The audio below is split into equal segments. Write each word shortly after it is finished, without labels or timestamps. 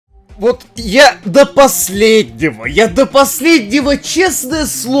Вот я до последнего, честное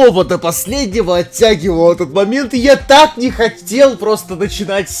слово, до последнего оттягивал этот момент, и я так не хотел просто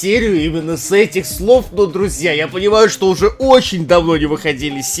начинать серию именно с этих слов, но, друзья, я понимаю, что уже очень давно не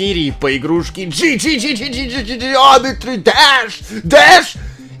выходили серии по игрушке Dash.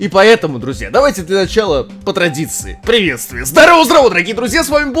 И поэтому, друзья, давайте для начала по традиции приветствие. Здорово, дорогие друзья, с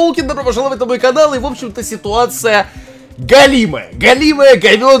вами Bulkin, добро пожаловать на мой канал, и, в общем-то, ситуация... галимая,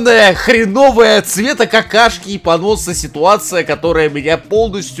 говёная, хреновая, цвета какашки и поноса ситуация, которая меня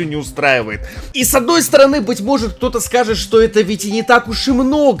полностью не устраивает. И с одной стороны, быть может, кто-то скажет, что это ведь и не так уж и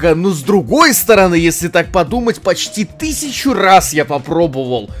много, но с другой стороны, если так подумать, почти 1000 раз я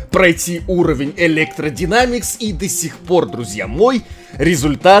попробовал пройти уровень электродинамикс, и до сих пор, друзья, мой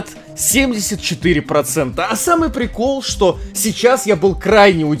результат 74%. А самый прикол, что сейчас я был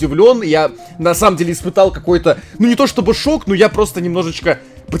крайне удивлен, я на самом деле испытал какой-то, ну не то чтобы шок, но я просто немножечко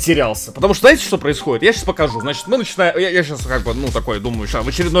потерялся. Потому что знаете, что происходит? Я сейчас покажу. Значит, мы начинаем, я сейчас как бы, ну такой думаю, сейчас в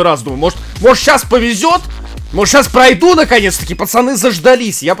очередной раз думаю, может сейчас повезет? Может сейчас пройду наконец-таки? Пацаны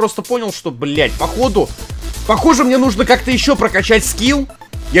заждались. Я просто понял, что, блядь, похоже мне нужно как-то еще прокачать скилл.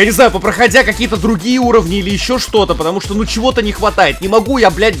 Я не знаю, попроходя какие-то другие уровни или еще что-то, потому что, ну, чего-то не хватает. Не могу я,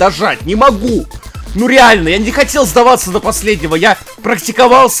 блядь, дожать, не могу. Ну, реально, я не хотел сдаваться до последнего. Я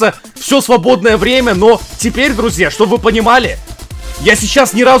практиковался все свободное время, но теперь, друзья, чтобы вы понимали, я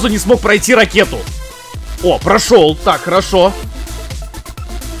сейчас ни разу не смог пройти ракету. О, прошел. Так, хорошо.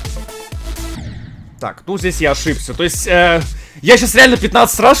 Так, ну, здесь я ошибся. То есть, я сейчас реально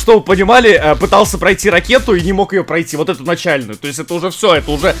 15 раз, чтобы вы понимали, пытался пройти ракету и не мог ее пройти, вот эту начальную. То есть это уже все,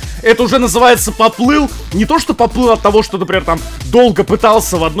 это уже называется поплыл. Не то, что поплыл от того, что, например, там долго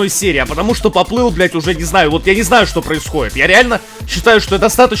пытался в одной серии, а потому что поплыл, блядь, уже не знаю. Вот я не знаю, что происходит. Я реально считаю, что я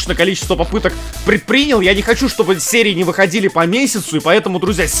достаточное количество попыток предпринял. Я не хочу, чтобы серии не выходили по месяцу, и поэтому,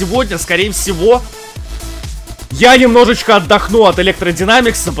 друзья, сегодня, скорее всего... я немножечко отдохну от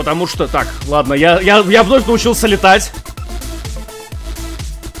электродинамикса, потому что... Так, ладно, я вновь научился летать.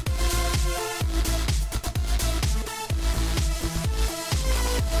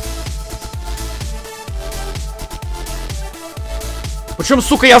 Причем,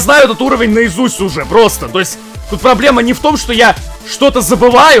 сука, я знаю этот уровень наизусть уже, просто. То есть, тут проблема не в том, что я что-то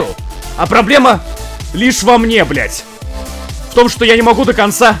забываю, а проблема лишь во мне, блядь. В том, что я не могу до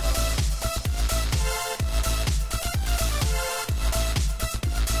конца...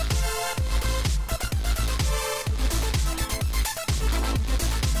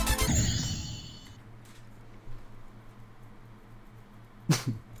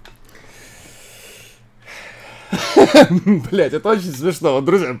 Блять, это очень смешно. Вот,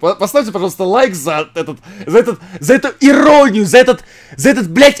 друзья, поставьте, пожалуйста, лайк за эту иронию, за этот,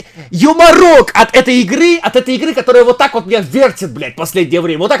 блять, юморок от этой игры, которая вот так вот меня вертит, блять, последнее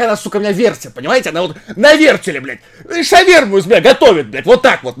время. Вот так она, сука, меня вертит, понимаете? Она вот на вертеле, блять, шаверму из меня готовит, блять, вот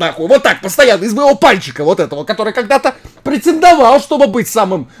так вот, нахуй, вот так, постоянно, из моего пальчика, вот этого, который когда-то претендовал, чтобы быть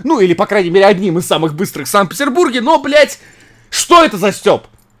самым, ну, или, по крайней мере, одним из самых быстрых в Санкт-Петербурге, но, блять, что это за стёб?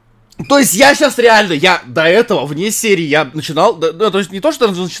 То есть я сейчас реально, я до этого вне серии, я начинал, то есть не то, что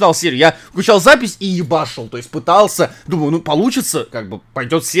я начинал серию, я включал запись и ебашил, то есть пытался, думаю, ну получится, как бы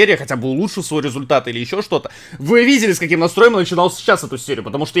пойдет серия, хотя бы улучшил свой результат или еще что-то. Вы видели, с каким настроем я начинал сейчас эту серию,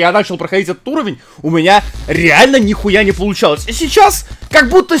 потому что я начал проходить этот уровень, у меня реально нихуя не получалось. И сейчас как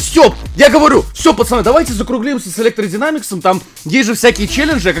будто стёб, я говорю, все, пацаны, давайте закруглимся с электродинамиксом, там есть же всякие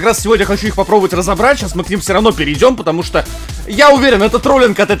челленджи, я как раз сегодня хочу их попробовать разобрать, сейчас мы к ним все равно перейдем, потому что я уверен, это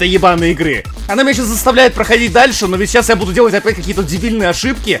троллинг от этой ебаной игры. Она меня сейчас заставляет проходить дальше, но ведь сейчас я буду делать опять какие-то дебильные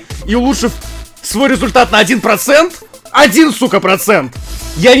ошибки, и улучшив свой результат на 1%, 1, сука, процент,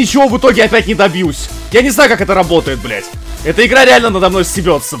 я ничего в итоге опять не добьюсь. Я не знаю, как это работает, блядь. Эта игра реально надо мной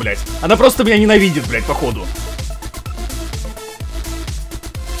стебется, блядь. Она просто меня ненавидит, блядь, походу.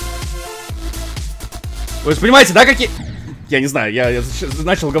 То есть, понимаете, да, какие... Я не знаю, я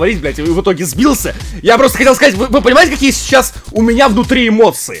начал говорить, блядь, и в итоге сбился. Я просто хотел сказать, вы понимаете, какие сейчас у меня внутри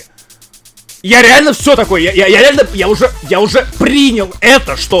эмоции? Я реально все такое, я реально, я уже принял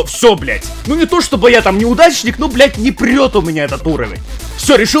это, что все, блядь. Ну не то, чтобы я там неудачник, но, блядь, не прет у меня этот уровень.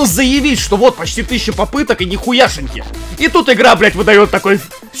 Все, решил заявить, что вот почти 1000 попыток и нихуяшеньки. И тут игра, блядь, выдает такой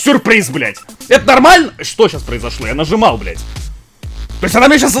сюрприз, блядь. Это нормально? Что сейчас произошло? Я нажимал, блядь. То есть она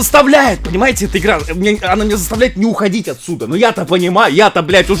меня сейчас заставляет, понимаете, эта игра, она меня заставляет не уходить отсюда. Но я-то понимаю, я-то,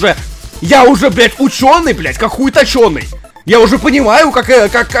 блядь, я уже, блядь, ученый, блядь, как хуй точеный. Я уже понимаю, как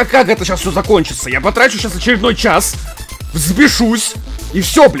это сейчас все закончится. Я потрачу сейчас очередной час, взбешусь, и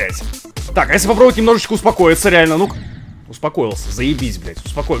все, блядь. Так, а если попробовать немножечко успокоиться, реально, ну-ка. Успокоился, заебись, блядь,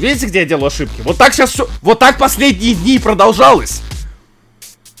 успокоился. Видите, где я делаю ошибки? Вот так сейчас все, вот так последние дни продолжалось.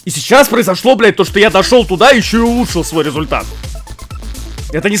 И сейчас произошло, блядь, то, что я дошел туда и еще и улучшил свой результат.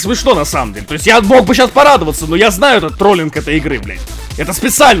 Это не смешно, на самом деле. То есть я мог бы сейчас порадоваться, но я знаю этот троллинг этой игры, блядь. Это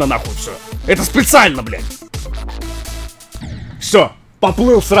специально, нахуй, все. Это специально, блядь. Все,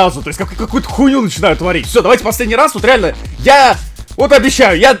 поплыл сразу. То есть какую-то хуйню начинаю творить. Все, давайте последний раз. Вот реально, я... Вот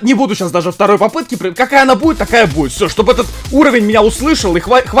обещаю, я не буду сейчас даже второй попытки. Какая она будет, такая будет. Все, чтобы этот уровень меня услышал, и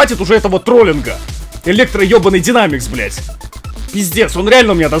хватит уже этого троллинга. Электроебаный динамикс, блядь. Пиздец, он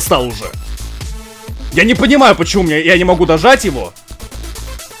реально меня достал уже. Я не понимаю, почему я не могу дожать его.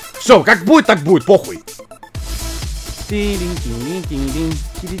 Все, как будет, так будет, похуй. Все,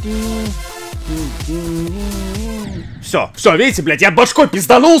 видите, блядь, я башкой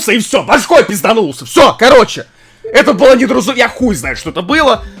пизданулся, и все, башкой пизданулся. Все, короче, это было недоразумение, я хуй знает, что это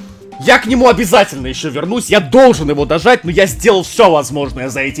было. Я к нему обязательно еще вернусь, я должен его дожать, но я сделал все возможное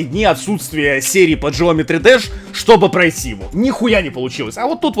за эти дни отсутствия серии по Geometry Dash, чтобы пройти его. Нихуя не получилось. А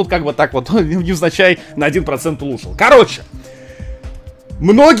вот тут вот как бы так вот, невзначай, на 1% улучшил. Короче,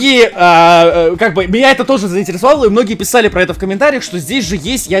 многие, как бы, меня это тоже заинтересовало, и многие писали про это в комментариях, что здесь же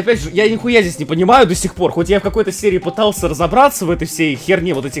есть, я опять же, я нихуя здесь не понимаю до сих пор, хоть я в какой-то серии пытался разобраться в этой всей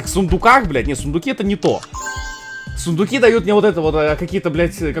херне, вот этих сундуках, блядь, не, сундуки это не то. Сундуки дают мне вот это вот, какие-то,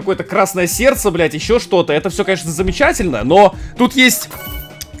 блядь, какое-то красное сердце, блядь, еще что-то. Это все, конечно, замечательно, но тут есть...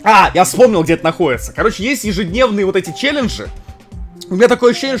 я вспомнил, где это находится. Короче, есть ежедневные вот эти челленджи. У меня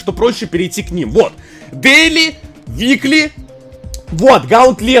такое ощущение, что проще перейти к ним. Вот, daily, weekly, вот,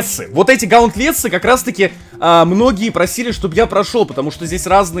 гаунтлетсы. Вот эти гаунтлетсы как раз-таки многие просили, чтобы я прошел, потому что здесь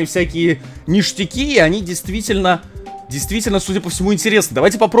разные всякие ништяки, и они действительно, судя по всему, интересны.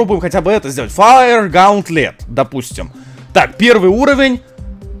 Давайте попробуем хотя бы это сделать. Fire Gauntlet, допустим. Так, первый уровень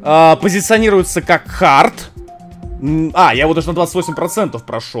позиционируется как hard. Я его даже на 28%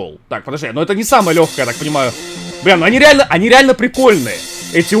 прошел. Так, подожди, но это не самое легкое, я так понимаю. Бля, ну они реально прикольные,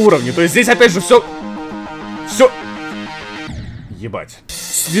 эти уровни. То есть здесь опять же все... Ебать.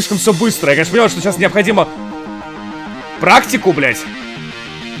 Слишком все быстро. Я, конечно, понимаю, что сейчас необходимо практику, блядь.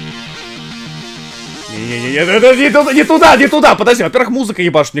 Не туда, подожди, во-первых, музыка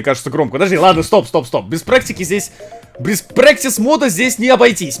ебашит, мне кажется, громко. Подожди, ладно, стоп. Без практики здесь, без практис-мода здесь не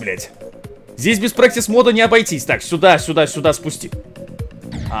обойтись, блядь. Здесь без практис-мода не обойтись. Так, сюда спусти.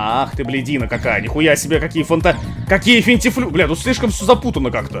 Ах ты, блядина какая, нихуя себе, какие финтифлю. Бля, тут слишком все запутано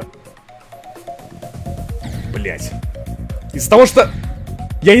как-то. Блядь. Из-за того, что...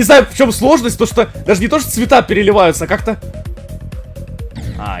 Я не знаю, в чем сложность, то что... Даже не то, что цвета переливаются, а как-то...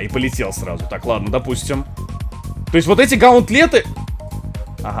 И полетел сразу. Так, ладно, допустим. То есть вот эти гаунтлеты...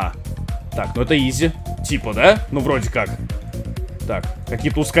 Ага. Так, ну это изи. Типа, да? Ну, вроде как. Так,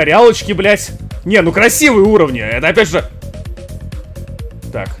 какие-то ускорялочки, блядь. Не, ну красивые уровни. Это опять же...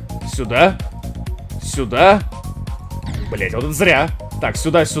 Так, сюда. Сюда. Блядь, вот это зря. Так,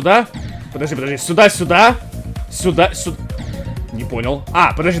 сюда. Подожди. Сюда. Не понял.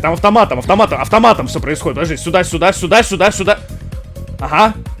 Подожди, там автоматом все происходит. Подожди, сюда.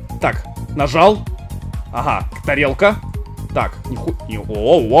 Ага. Так, нажал. Ага, тарелка. Так,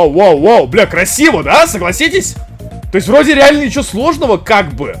 воу. Бля, красиво, да? Согласитесь? То есть вроде реально ничего сложного,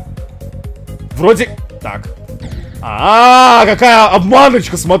 как бы. Вроде... Так. Какая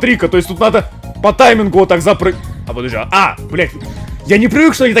обманочка, смотри-ка. То есть тут надо по таймингу вот так запрыгнуть. Подожди. Блядь. Я не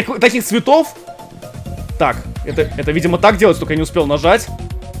привык, что они таких цветов. Так, это, видимо, так делать, только я не успел нажать.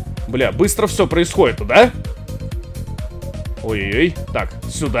 Бля, быстро все происходит, да? Ой-ой-ой. Так,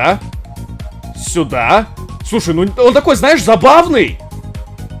 сюда. Слушай, ну он такой, знаешь, забавный.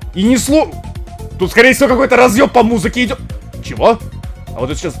 И не Тут, скорее всего, какой-то разъеб по музыке идет. Чего? Вот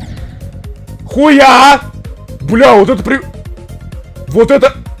это сейчас... Хуя! Бля, вот это Вот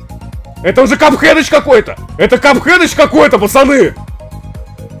это... Это уже капхедыч какой-то! Это капхедыч какой-то, пацаны!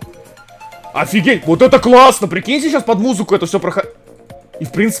 Офигеть, вот это классно! Прикиньте, сейчас под музыку это все проходит. И,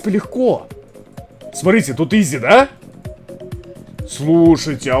 в принципе, легко. Смотрите, тут изи, да?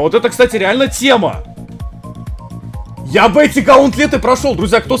 Слушайте, а вот это, кстати, реально тема. Я бы эти гаунтлеты прошел.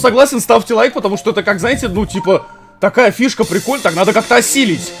 Друзья, кто согласен, ставьте лайк, потому что это, как, знаете, ну, типа, такая фишка прикольная. Так, надо как-то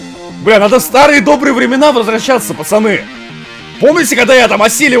осилить. Бля, надо в старые добрые времена возвращаться, пацаны. Помните, когда я там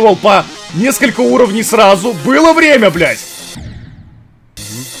осиливал по несколько уровней сразу? Было время, блядь.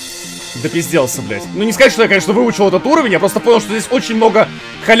 Допизделся, блядь. Ну, не сказать, что я, конечно, выучил этот уровень. Я просто понял, что здесь очень много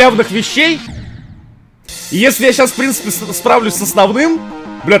халявных вещей. И если я сейчас, в принципе, справлюсь с основным...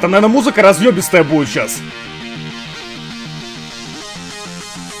 Бля, там, наверное, музыка разъебистая будет сейчас.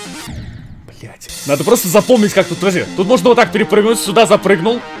 Блядь. Надо просто запомнить, как тут... Подожди, тут можно вот так перепрыгнуть. Сюда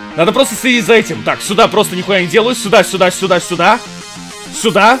запрыгнул. Надо просто следить за этим. Так, сюда просто нихуя не делаю. Сюда. Сюда.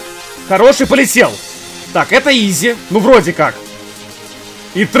 Хороший, полетел. Так, это изи. Ну, вроде как.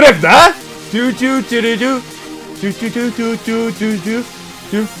 И трек, да?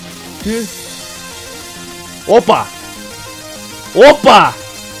 Опа! Опа!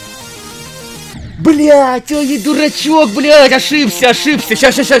 Блять, ой, дурачок, блять, ошибся.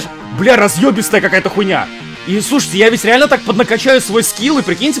 Сейчас. Бля, разъебистая какая-то хуйня. И слушайте, я ведь реально так поднакачаю свой скилл, и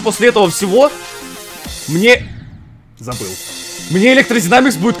прикиньте, после этого всего мне... Забыл. Мне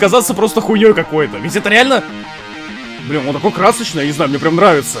электродинамикс будет казаться просто хуйней какой-то. Ведь это реально... Блин, он такой красочный, я не знаю, мне прям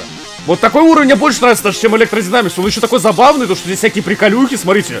нравится. Вот такой уровень мне больше нравится даже, чем электродинамикс. Он еще такой забавный, то что здесь всякие приколюхи,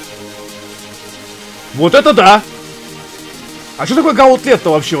 смотрите. Вот это да! А что такое гаутлет-то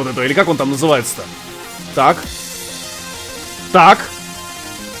вообще вот это? Или как он там называется-то? Так.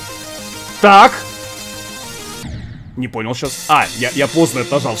 Не понял сейчас. А, я поздно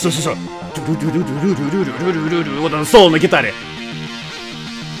это нажал. Все. Вот это соло на гитаре.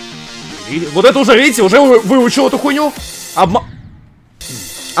 Вот это уже, видите, уже выучил эту хуйню.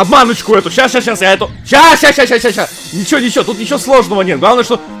 Обманочку эту. Сейчас, я эту... Сейчас. Ничего, тут ничего сложного нет. Главное,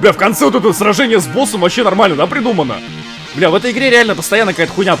 что, бля, в конце вот это сражение с боссом вообще нормально, да, придумано. Бля, в этой игре реально постоянно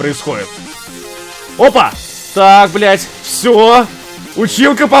какая-то хуйня происходит. Опа! Так, блядь, все.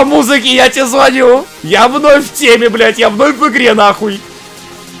 Училка по музыке, я тебе звоню. Я вновь в теме, блядь, я вновь в игре, нахуй.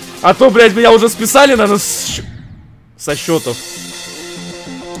 А то, блядь, меня уже списали, наверное, со счетов.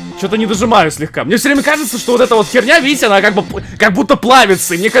 Что-то не дожимаю слегка. Мне все время кажется, что вот эта вот херня, видите, она как будто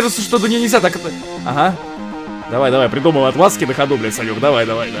плавится. И мне кажется, что до нее нельзя так это... Ага. Давай, придумал отмазки на ходу, блядь, Санек. Давай,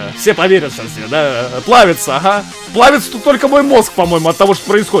 да. Все поверят сейчас тебе, да. Плавится, ага. Плавится тут только мой мозг, по-моему, от того, что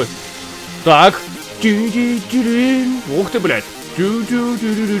происходит. Так. Ух ты, блядь.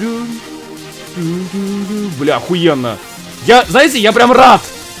 Бля, охуенно. Знаете, я прям рад,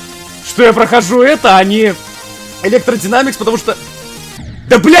 что я прохожу это, а не электродинамикс, потому что...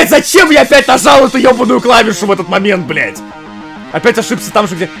 Да, блядь, зачем я опять нажал эту ебаную клавишу в этот момент, блядь? Опять ошибся там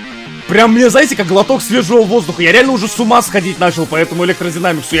же, где... Прям мне, знаете, как глоток свежего воздуха. Я реально уже с ума сходить начал по этому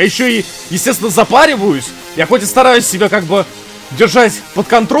электродинамиксу. Я еще и, естественно, запариваюсь. Я хоть и стараюсь себя как бы держать под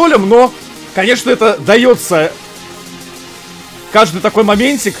контролем, но, конечно, это дается каждый такой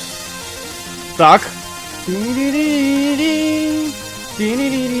моментик. Так.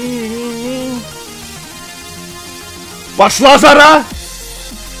 Пошла жара!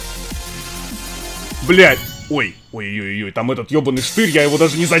 Блядь. Ой, там этот ёбаный штырь, я его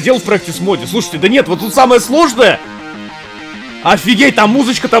даже не задел в практис-моде. Слушайте, да нет, вот тут самое сложное. Офигеть, там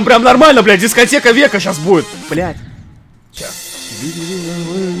музычка, там прям нормально, блядь, дискотека века сейчас будет. Блядь. Сейчас.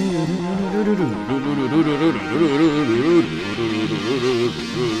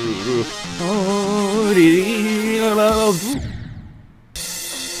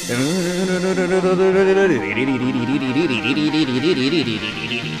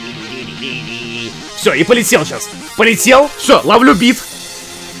 Все, и полетел сейчас. Полетел. Все, ловлю бит.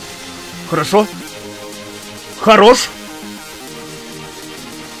 Хорошо. Хорош.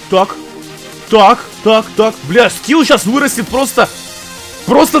 Так. Бля, скилл сейчас вырастет просто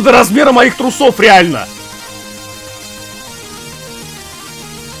до размера моих трусов, реально.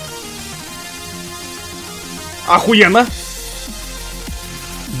 Охуенно.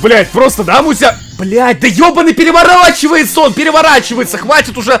 Блять, просто, да, Муся? Блять, да ёбаный переворачивается он, переворачивается.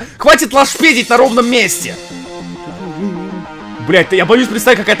 Хватит лошпедить на ровном месте. Блять, я боюсь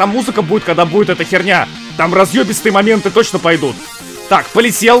представить, какая там музыка будет, когда будет эта херня. Там разъебистые моменты точно пойдут. Так,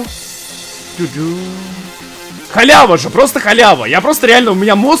 полетел. Халява же, просто халява. Я просто реально, у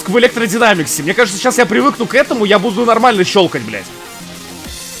меня мозг в электродинамиксе. Мне кажется, сейчас я привыкну к этому, я буду нормально щелкать, блять.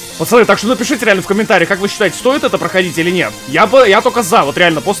 Пацаны, так что напишите реально в комментариях, как вы считаете, стоит это проходить или нет. Я только за, вот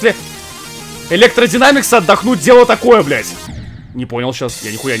реально, после электродинамикса отдохнуть дело такое, блядь. Не понял сейчас,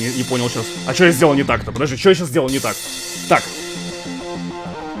 я нихуя не понял сейчас. А что я сделал не так-то? Подожди, что я сейчас сделал не так? Так.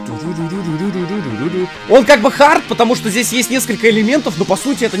 Он как бы хард, потому что здесь есть несколько элементов, но по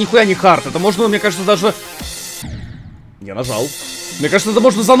сути это нихуя не хард. Это можно, мне кажется, даже... Я нажал. Мне кажется, это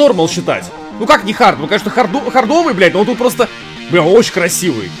можно за нормал считать. Ну как не хард? Ну, конечно, хардовый, блядь, но он тут просто... Бля, он очень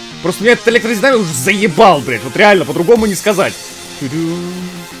красивый. Просто меня этот электродинамик уже заебал, блядь. Вот реально, по-другому не сказать.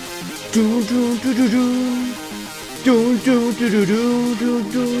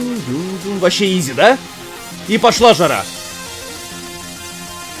 Вообще изи, да? И пошла жара.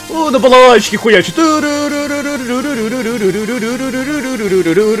 О, на балалайчике хуячит.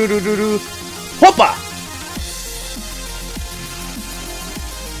 Хопа!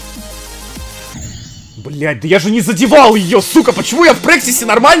 Блять, да я же не задевал ее, сука! Почему я в практисе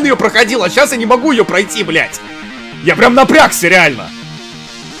нормально ее проходил, а сейчас я не могу ее пройти, блять? Я прям напрягся, реально.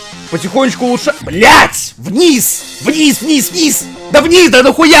 Потихонечку лучше... Блять! Вниз! Вниз! Да вниз, да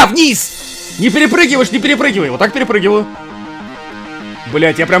нахуя вниз! Не перепрыгивай, вот так перепрыгиваю.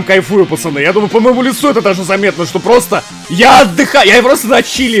 Блять, я прям кайфую, пацаны. Я думаю, по моему лицу это даже заметно, что просто я отдыхаю. Я просто на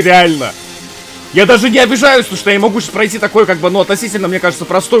чили, реально. Я даже не обижаюсь, потому что я могу сейчас пройти такой, как бы, ну, относительно, мне кажется,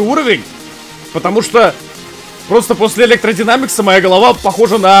 простой уровень. Потому что просто после электродинамикса моя голова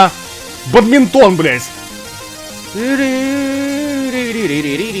похожа на бадминтон, блять.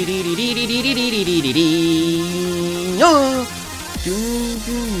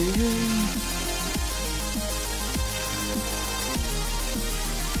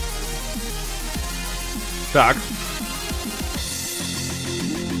 Так.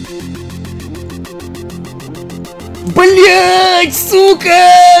 Блять,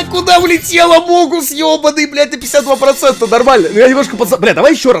 сука! Куда влетела Могус, ёбаный, блять, на 52%, нормально. Я немножко подзабыл. Бля,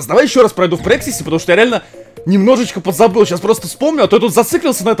 давай еще раз пройду в Прексисе, потому что я реально немножечко подзабыл. Сейчас просто вспомню, а то я тут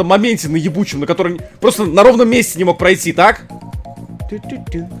зациклился на этом моменте, на ебучем, на который просто на ровном месте не мог пройти, так? Кто,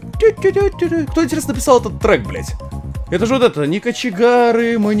 интересно, написал этот трек, блять? Это же вот это, не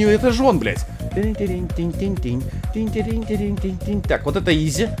кочегары, мы не... Это же он, блять. Так, вот это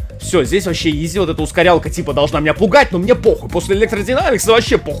изи. Все, здесь вообще изи. Вот эта ускорялка типа должна меня пугать, но мне похуй. После электродинамикса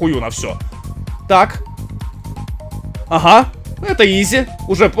вообще похую на все. Так. Ага, это изи.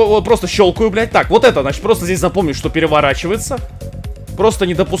 Уже просто щелкаю, блядь. Так, вот это, значит, просто здесь запомнить, что переворачивается. Просто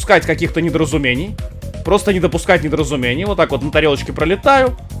не допускать каких-то недоразумений. Просто не допускать недоразумений. Вот так вот на тарелочке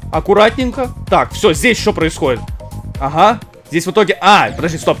пролетаю. Аккуратненько. Так, все, здесь что происходит? Ага. Здесь в итоге... А,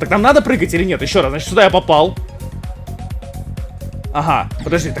 подожди, стоп, так нам надо прыгать или нет? Еще раз, значит, сюда я попал. Ага,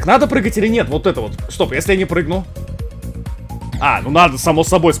 подожди, так надо прыгать или нет? Вот это вот. Стоп, если я не прыгну. А, ну надо, само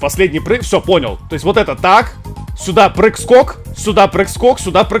собой, с последней прыг... Все, понял. То есть вот это так. Сюда прыг-скок. Сюда прыг-скок,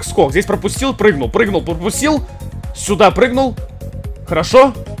 сюда прыг-скок. Здесь пропустил, прыгнул, прыгнул, пропустил. Сюда прыгнул.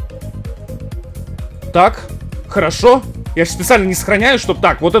 Хорошо. Так, хорошо. Я же специально не сохраняю, чтобы...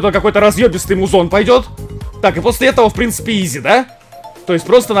 Так, вот это какой-то разъебистый музон пойдет. Так, и после этого, в принципе, изи, да? То есть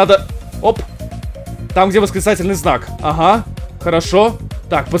просто надо... Оп. Там, где восклицательный знак. Ага. Хорошо.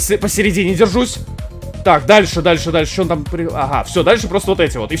 Так, посередине держусь. Так, дальше. Что он там... Ага, все, дальше просто вот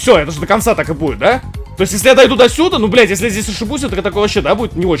эти вот. И все, это же до конца так и будет, да? То есть, если я дойду до сюда, ну, блядь, если я здесь ошибусь, это такое вообще, да,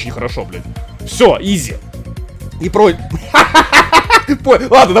 будет не очень хорошо, блядь. Все, изи. И про...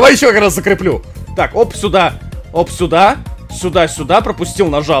 Ладно, давай еще как раз закреплю. Так, оп, сюда. Оп, сюда. Сюда, пропустил,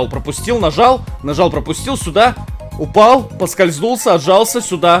 нажал, пропустил, сюда, упал, поскользнулся, отжался,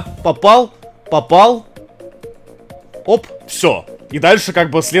 сюда, попал, оп, все. И дальше как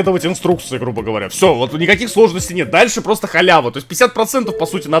бы следовать инструкции, грубо говоря. Все, вот никаких сложностей нет, дальше просто халява. То есть 50% по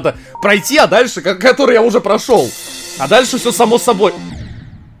сути надо пройти, а дальше, который я уже прошел. А дальше все само собой.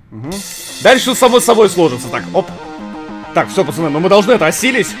 Дальше все само собой сложится, так, оп. Так, все, пацаны, но мы должны это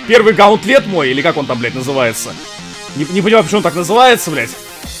осилить. Первый гаунтлет мой, или как он там, блядь, называется. Не понимаю, почему он так называется, блядь.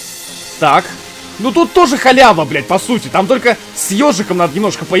 Так. Ну тут тоже халява, блядь, по сути. Там только с ежиком надо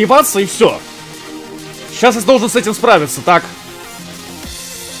немножко поебаться и все. Сейчас я должен с этим справиться. Так.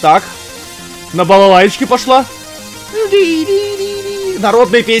 Так. На балалайчке пошла.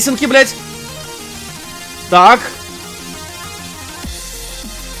 Народные песенки, блядь. Так.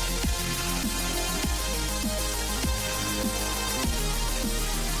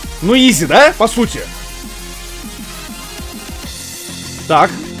 Ну изи, да? По сути. Так.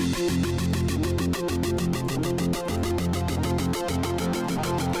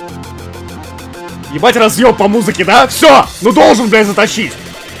 Ебать разъеб по музыке, да? Все! Ну должен, блядь, затащить.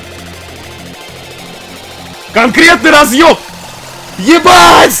 Конкретный разъеб!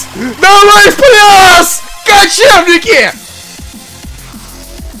 Ебать! Давай в пляс! Кочевники!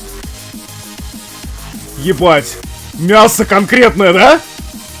 Ебать. Мясо конкретное, да?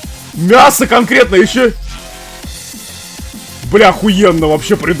 Мясо конкретное еще... Бля, охуенно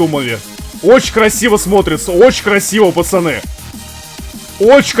вообще придумали. Очень красиво смотрится, очень красиво, пацаны.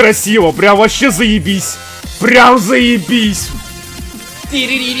 Очень красиво, прям вообще заебись. Прям заебись.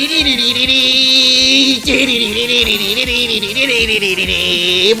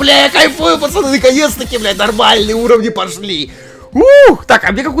 Бля, я кайфую, пацаны, наконец-таки, бля, нормальные уровни пошли. Так,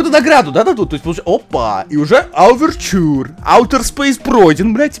 а мне какую-то награду, да, дадут? То есть, получается, опа, и уже Overture. Outer Space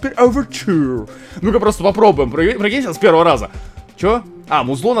пройден, блядь, теперь Overture. Ну-ка, просто попробуем, прикиньте, с первого раза. Чё? А,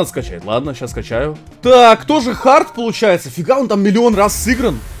 музло надо скачать, ладно, сейчас скачаю. Так, тоже хард получается, фига, он там миллион раз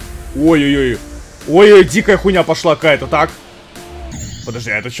сыгран. Ой-ой-ой, ой-ой, дикая хуйня пошла какая-то, так.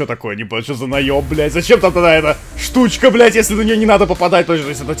 Подожди, а это что такое, не понял, что за наеб, блядь, зачем там тогда эта штучка, блядь, если на нее не надо попадать, то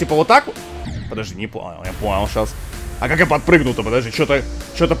есть это типа вот так? Подожди, не понял, я понял сейчас. А как я подпрыгну-то, подожди, что-то,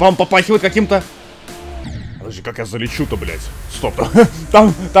 по-моему, попахивает каким-то... Подожди, как я залечу-то, блядь? Стоп,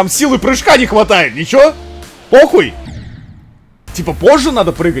 там силы прыжка не хватает, ничего? Похуй? Типа позже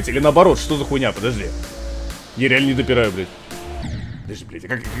надо прыгать или наоборот, что за хуйня, подожди. Я реально не допираю, блядь. Подожди, блядь,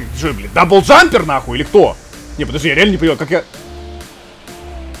 как что, блядь, даблджампер нахуй или кто? Не, подожди, я реально не понимаю, как я...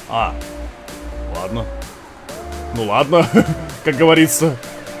 А, ладно. Ну ладно, как говорится.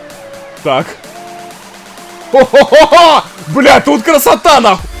 Так. Хо-хо-хо-хо! Бля, тут красота,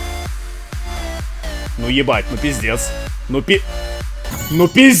 нахуй! Ну ебать, ну пиздец. Ну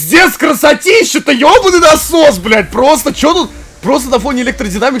пиздец, красотища-то, ёбаный насос, блядь! Просто, чё тут? Просто на фоне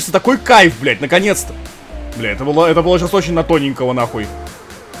электродинамикса такой кайф, блядь, наконец-то. Бля, это было сейчас очень на тоненького, нахуй.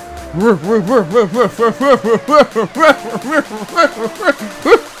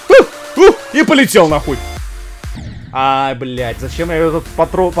 И полетел, нахуй. А, блядь, зачем я его тут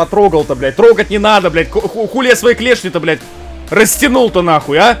потрогал-то, блядь? Трогать не надо, блядь. Хули я свои клешни-то, блядь, растянул-то,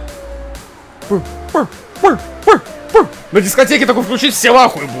 нахуй, а? На дискотеке такой включить, все в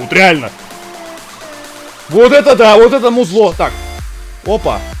ахуе будут, реально. Вот это да, вот это музло. Так,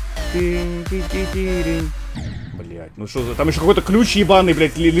 опа. Блядь, ну что за... Там еще какой-то ключ ебаный,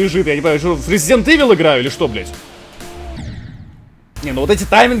 блядь, лежит. Я не понимаю, что в Resident Evil играю или что, блядь? Не, ну вот эти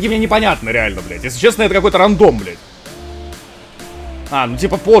тайминги мне непонятны, реально, блядь. Если честно, это какой-то рандом, блядь. А, ну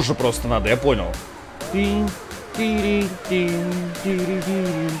типа позже просто надо, я понял.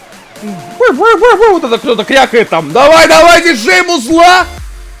 Вот это кто-то крякает там. Давай, давай, диджей музла!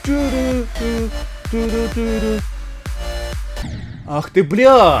 Ах ты,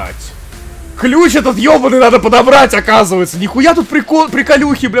 блядь. Ключ этот ёбаный надо подобрать, оказывается. Нихуя тут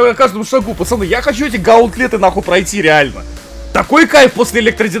приколюхи, бля, на каждом шагу. Пацаны, я хочу эти гаутлеты нахуй пройти, реально. Такой кайф после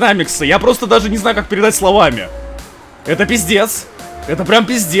электродинамикса. Я просто даже не знаю, как передать словами. Это пиздец. Это прям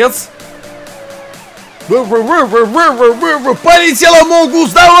пиздец. Полетела,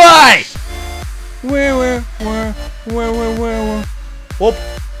 Монгус, давай! Оп.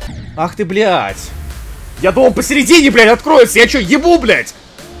 Ах ты, блядь. Я думал, посередине, блядь, откроется. Я чё, ебу, блядь?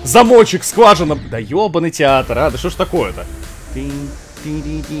 Замочек, скважина. Да ёбаный театр, а? Да что ж такое-то?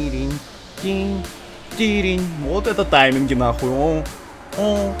 Вот это тайминги, нахуй.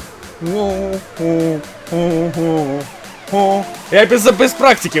 Я без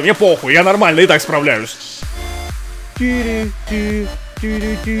практики, мне похуй, я нормально и так справляюсь.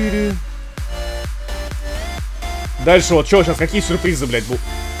 Дальше вот, чё сейчас, какие сюрпризы, блядь, будут?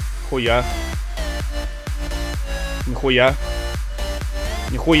 Хуя. Нихуя.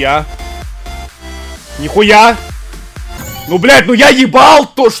 Нихуя. Нихуя. Ну, блядь, ну я ебал,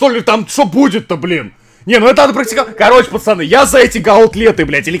 то что ли там, что будет-то, блин? Не, ну это надо практиковать. Короче, пацаны, я за эти гаутлеты,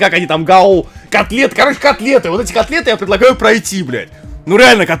 блядь, или как они там, котлеты, короче, котлеты. Вот эти котлеты я предлагаю пройти, блядь. Ну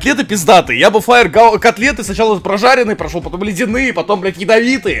реально, котлеты пиздатые. Я бы котлеты сначала прожаренные прошел, потом ледяные, потом, блядь,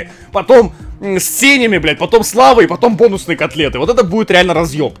 ядовитые, потом с тенями, блядь, потом с лавой, потом бонусные котлеты. Вот это будет реально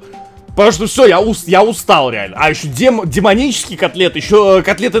разъеб. Потому что все, я устал реально. А еще демонические котлеты, еще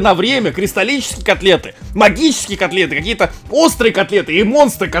котлеты на время, кристаллические котлеты, магические котлеты, какие-то острые котлеты и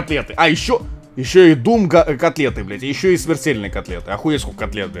монстры котлеты. А еще и дум котлеты, блядь, еще и смертельные котлеты. Охуеть сколько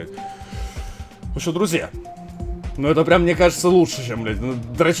котлет, блядь. Ну что, друзья, ну это прям, мне кажется, лучше, чем, блядь,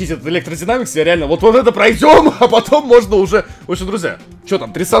 дрочить этот электродинамикс. Я реально, вот это пройдем, а потом можно уже... В общем, друзья, что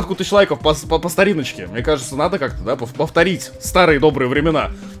там, 30 тысяч лайков по стариночке. Мне кажется, надо как-то, да, повторить старые добрые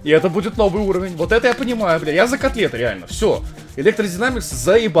времена. И это будет новый уровень. Вот это я понимаю, бля, я за котлеты, реально. Все, электродинамикс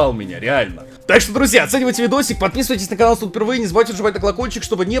заебал меня, реально. Так что, друзья, оценивайте видосик, подписывайтесь на канал, если тут впервые, не забывайте нажимать на колокольчик,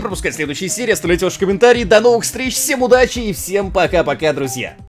 чтобы не пропускать следующие серии, оставляйте ваши комментарии. До новых встреч, всем удачи и всем пока-пока, друзья.